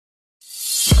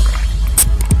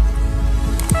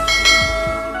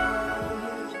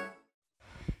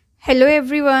Hello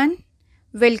everyone,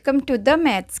 welcome to the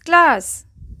maths class.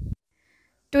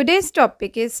 Today's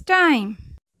topic is time.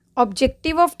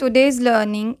 Objective of today's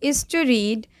learning is to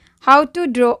read how to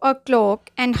draw a clock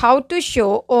and how to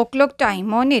show o'clock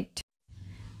time on it.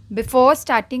 Before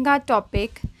starting our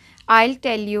topic, I'll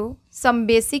tell you some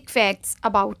basic facts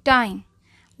about time.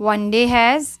 One day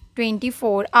has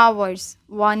 24 hours.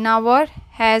 1 hour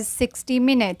has 60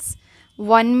 minutes.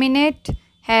 1 minute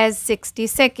has 60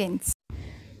 seconds.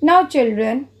 Now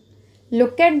children,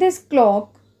 look at this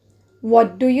clock.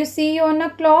 What do you see on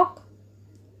a clock?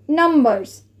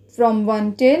 Numbers from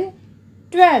 1 till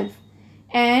 12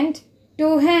 and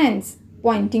two hands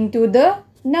pointing to the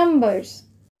numbers.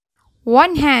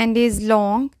 One hand is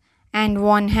long and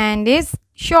one hand is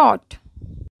short.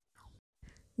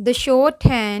 The short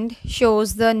hand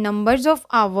shows the numbers of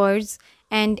hours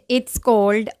and it's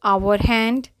called hour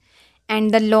hand,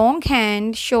 and the long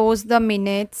hand shows the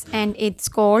minutes and it's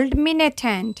called minute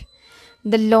hand.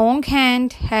 The long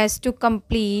hand has to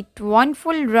complete one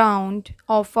full round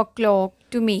of a clock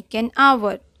to make an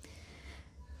hour.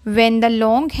 When the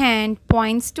long hand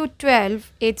points to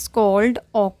 12, it's called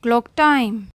o'clock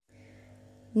time.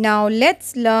 Now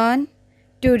let's learn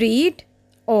to read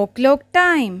o'clock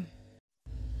time.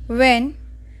 When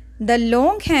the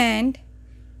long hand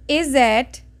is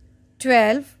at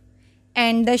 12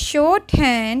 and the short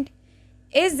hand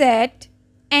is at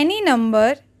any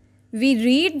number, we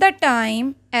read the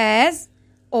time as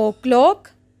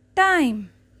o'clock time.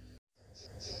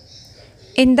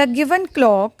 In the given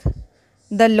clock,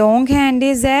 the long hand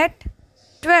is at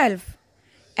 12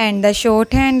 and the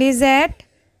short hand is at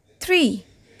 3.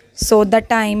 So the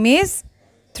time is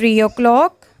 3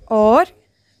 o'clock or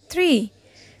 3.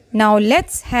 Now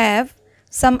let's have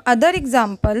some other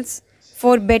examples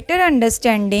for better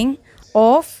understanding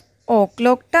of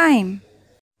o'clock time.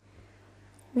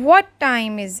 What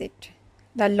time is it?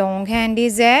 The long hand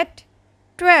is at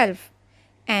 12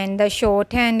 and the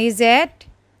short hand is at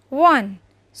 1.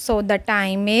 So the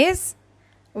time is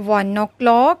 1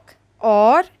 o'clock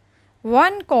or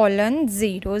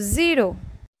 1:00.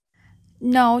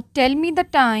 Now tell me the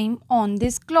time on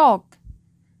this clock.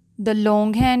 The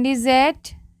long hand is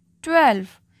at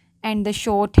 12 and the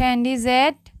short hand is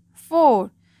at 4.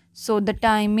 So the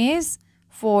time is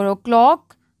 4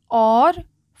 o'clock or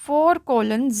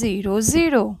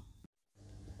 4:00.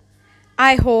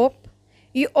 I hope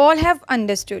you all have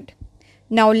understood.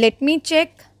 Now let me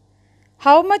check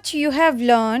how much you have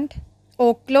learned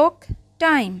o'clock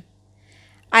time.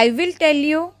 I will tell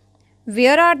you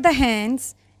where are the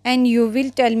hands and you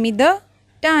will tell me the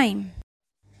time.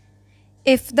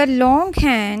 If the long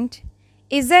hand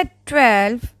is at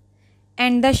 12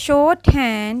 and the short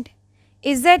hand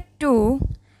is at 2,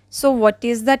 so what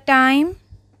is the time?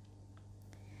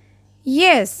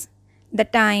 Yes, the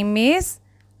time is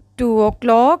 2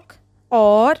 o'clock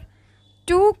or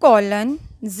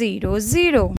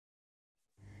 2:00.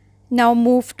 Now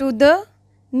move to the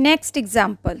next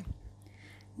example.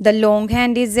 The long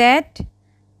hand is at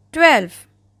 12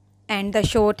 and the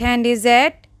short hand is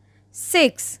at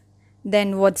 6.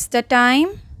 Then what's the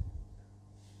time?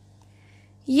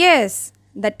 Yes,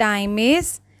 the time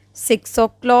is 6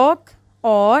 o'clock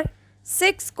or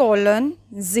 6:00.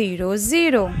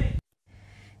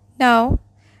 Now,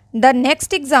 the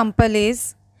next example is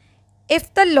if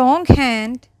the long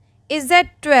hand is at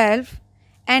 12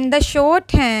 and the short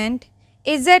hand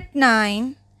is at 9,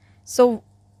 so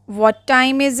what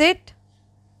time is it?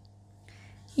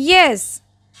 Yes,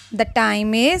 the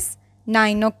time is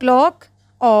 9 o'clock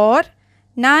or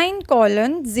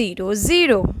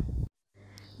 9:00.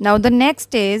 Now the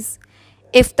next is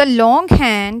if the long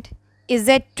hand is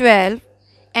at 12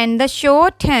 and the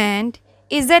short hand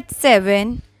is at 7,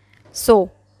 so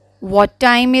what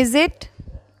time is it?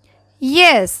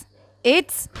 Yes,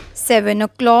 it's 7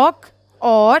 o'clock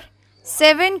or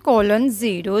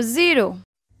 7:00.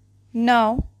 Now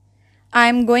I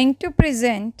am going to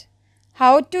present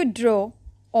how to draw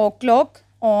o'clock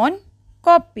on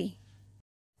copy.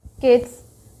 Kids,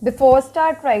 before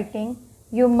start writing,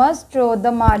 you must draw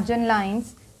the margin lines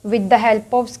with the help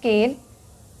of scale.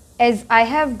 As I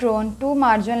have drawn two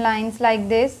margin lines like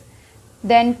this,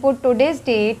 then put today's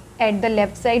date at the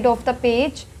left side of the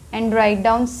page and write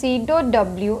down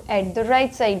C.W at the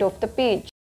right side of the page.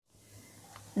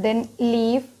 Then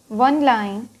leave one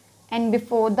line and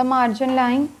before the margin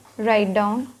line, write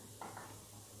down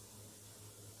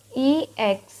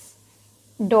EX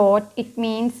dot, it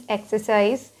means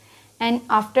exercise, and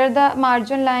after the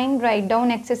margin line, write down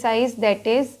exercise, that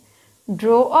is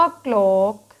draw a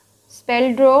clock, spell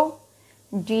draw,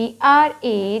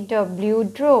 DRAW,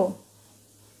 draw.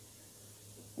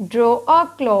 Draw a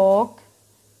clock.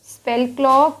 Spell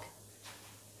clock.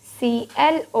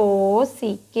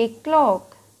 C-L-O-C-K,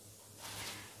 clock.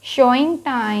 Showing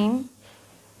time.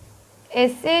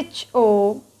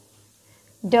 S-H-O-W-I-N-G,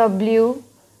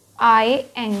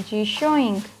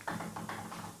 showing.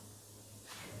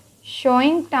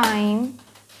 Showing time.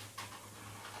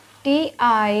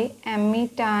 T-I-M-E,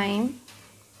 time.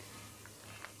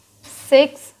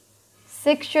 6.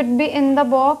 6 should be in the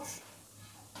box.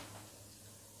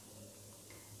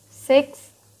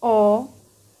 6 O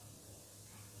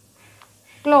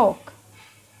clock.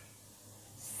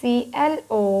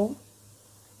 C-L-O-C-K,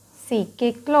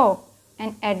 clock,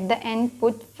 and at the end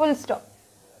put full stop.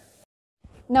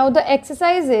 Now the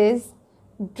exercise is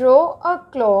draw a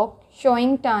clock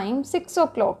showing time 6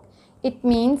 o'clock. It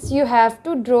means you have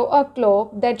to draw a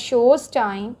clock that shows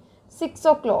time 6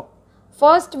 o'clock.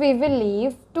 First we will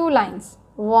leave two lines,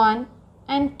 1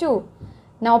 and 2.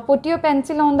 Now put your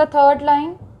pencil on the third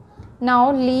line.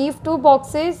 Now leave two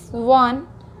boxes, 1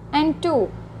 and 2.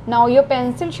 Now your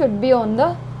pencil should be on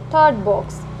the third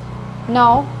box.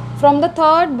 Now from the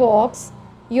third box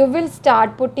you will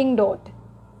start putting dot.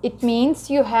 It means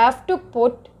you have to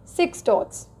put 6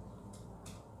 dots.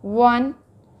 1,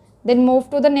 then move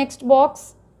to the next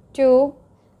box, 2,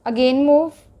 again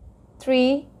move,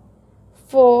 3,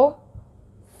 4,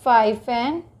 5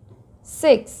 and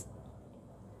 6.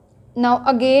 Now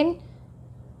again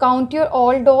count your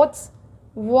all dots,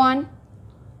 1,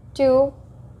 2,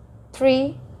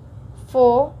 3,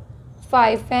 4,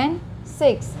 5 and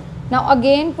 6. Now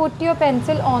again put your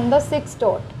pencil on the 6th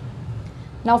dot.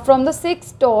 Now from the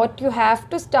 6th dot you have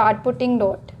to start putting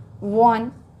dot.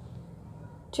 1,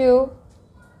 2,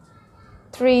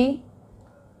 3,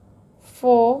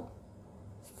 4,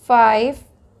 5,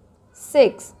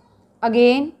 6.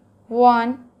 Again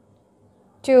 1,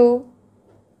 2,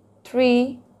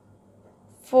 3,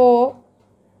 4,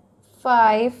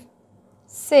 5,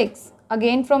 6.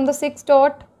 Again from the 6th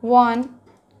dot, 1,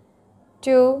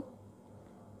 2,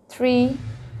 3,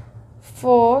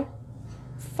 4,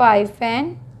 5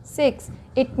 and 6.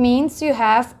 It means you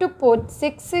have to put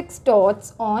 6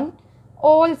 dots on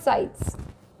all sides.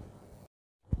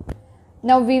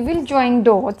 Now we will join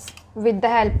dots with the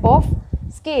help of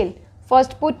scale.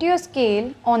 First put your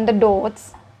scale on the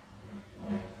dots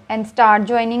and start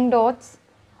joining dots.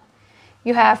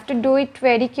 You have to do it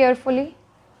very carefully.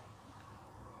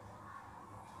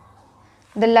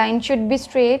 The line should be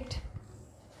straight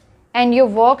and your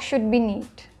work should be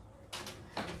neat.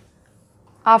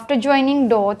 After joining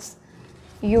dots,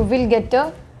 you will get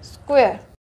a square.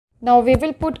 Now we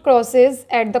will put crosses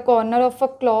at the corner of a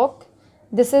clock.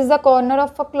 This is the corner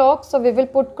of a clock, so we will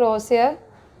put cross here.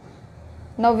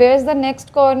 Now where is the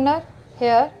next corner?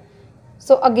 Here.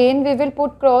 So again we will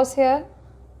put cross here.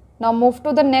 Now move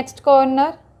to the next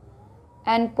corner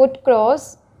and put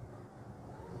cross.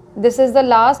 This is the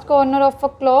last corner of a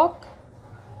clock.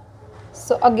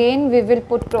 So again we will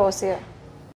put cross here.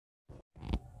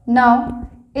 Now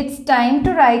it's time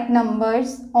to write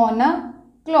numbers on a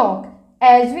clock.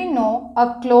 As we know,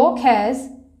 a clock has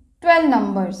 12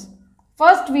 numbers.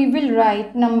 First we will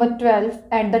write number 12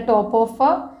 at the top of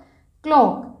a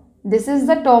clock. This is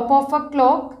the top of a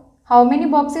clock. How many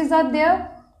boxes are there?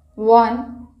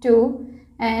 1, 2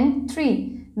 and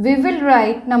 3. We will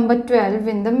write number 12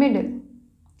 in the middle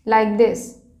like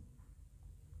this.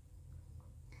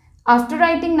 After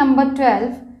writing number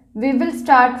 12, we will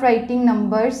start writing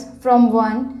numbers from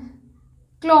 1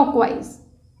 clockwise.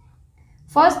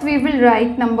 First we will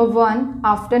write number 1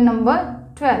 after number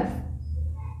 12.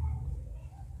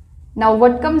 Now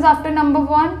what comes after number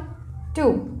 1?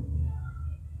 2.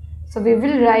 So we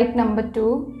will write number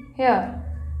 2 here.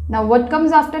 Now what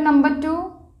comes after number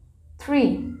 2?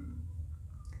 3.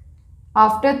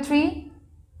 After 3,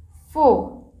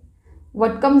 4.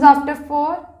 What comes after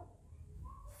 4?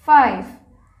 5.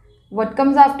 What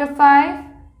comes after 5?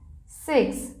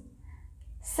 6.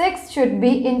 6 should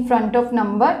be in front of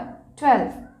number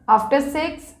 12. After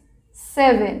 6,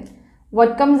 7.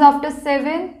 What comes after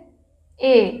 7?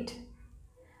 8.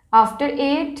 After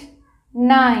 8,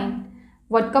 9.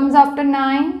 What comes after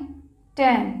 9?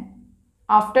 10.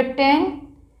 After 10,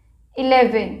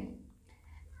 11.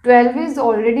 12 is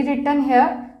already written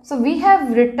here. So we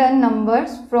have written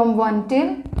numbers from 1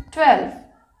 till 12.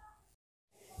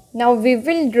 Now we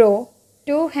will draw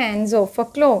two hands of a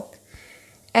clock.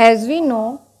 As we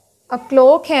know, a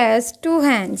clock has two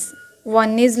hands.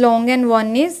 One is long and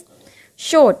one is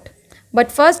short.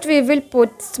 But first we will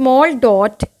put small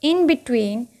dot in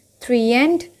between 3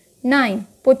 and 9.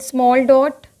 Put small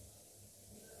dot.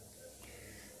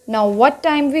 Now what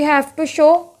time we have to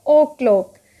show?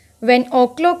 O'clock. When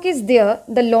o'clock is there,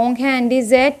 the long hand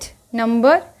is at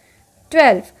number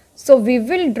 12. So we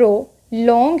will draw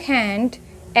long hand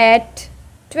at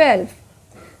 12.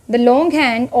 The long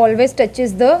hand always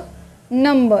touches the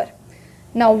number.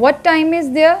 Now what time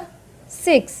is there?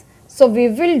 6. So we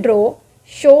will draw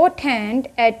short hand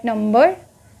at number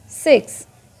 6.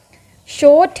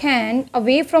 Short hand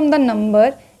away from the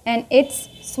number and it's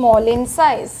small in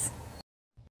size.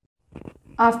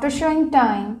 After showing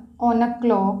time on a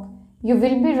clock, you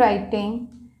will be writing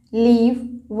leave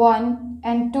 1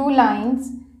 and 2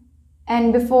 lines,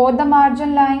 and before the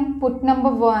margin line put number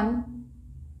 1.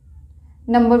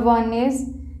 Number 1 is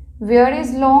where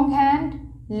is long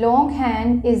hand? Long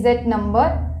hand is at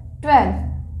number 12.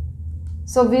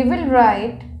 So we will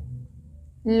write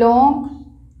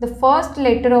long. The first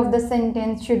letter of the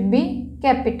sentence should be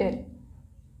capital.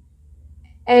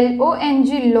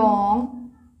 L-O-N-G,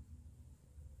 long.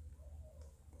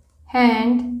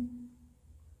 Hand,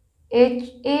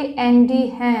 H-A-N-D,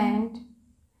 hand,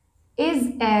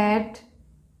 is at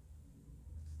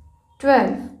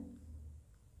 12.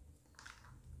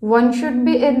 1 should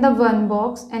be in the one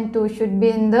box and 2 should be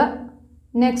in the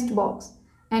next box.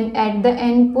 And at the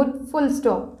end put full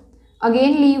stop.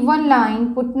 Again leave one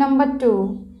line, put number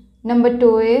 2. Number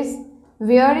 2 is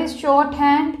where is short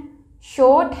hand?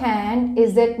 Short hand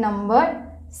is at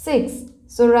number 6.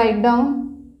 So write down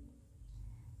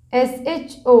S-H-O-R-T,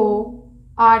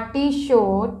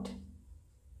 short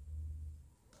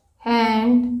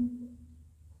hand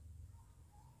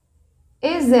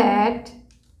is at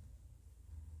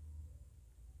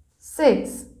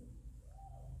 6.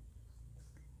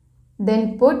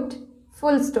 Then put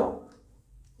full stop.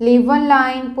 Leave one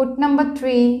line, put number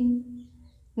 3.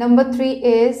 Number 3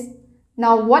 is,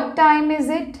 now what time is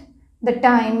it? The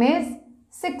time is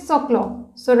 6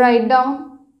 o'clock. So write down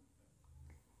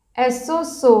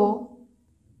so,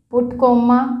 put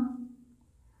comma.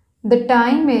 The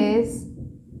time is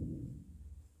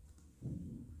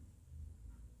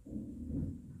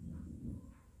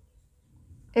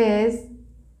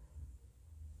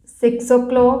 6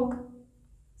 o'clock.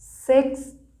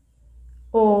 6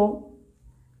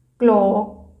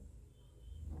 o'clock.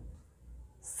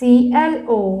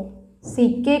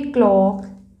 C-L-O-C-K, clock,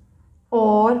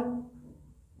 or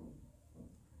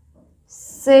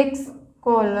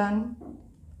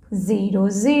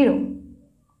 6:00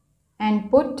 and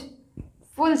put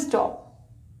full stop.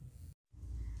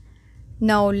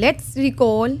 Now let's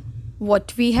recall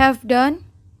what we have done.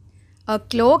 A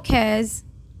clock has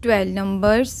 12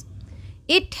 numbers.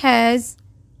 It has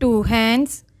 2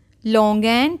 hands, long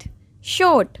and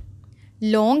short.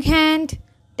 Long hand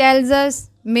tells us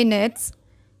minutes,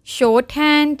 short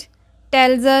hand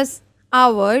tells us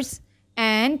hours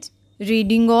and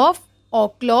reading of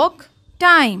o'clock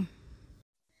time.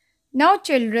 Now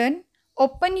children,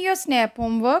 open your snap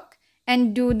homework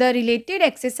and do the related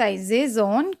exercises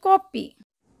on copy.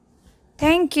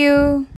 Thank you.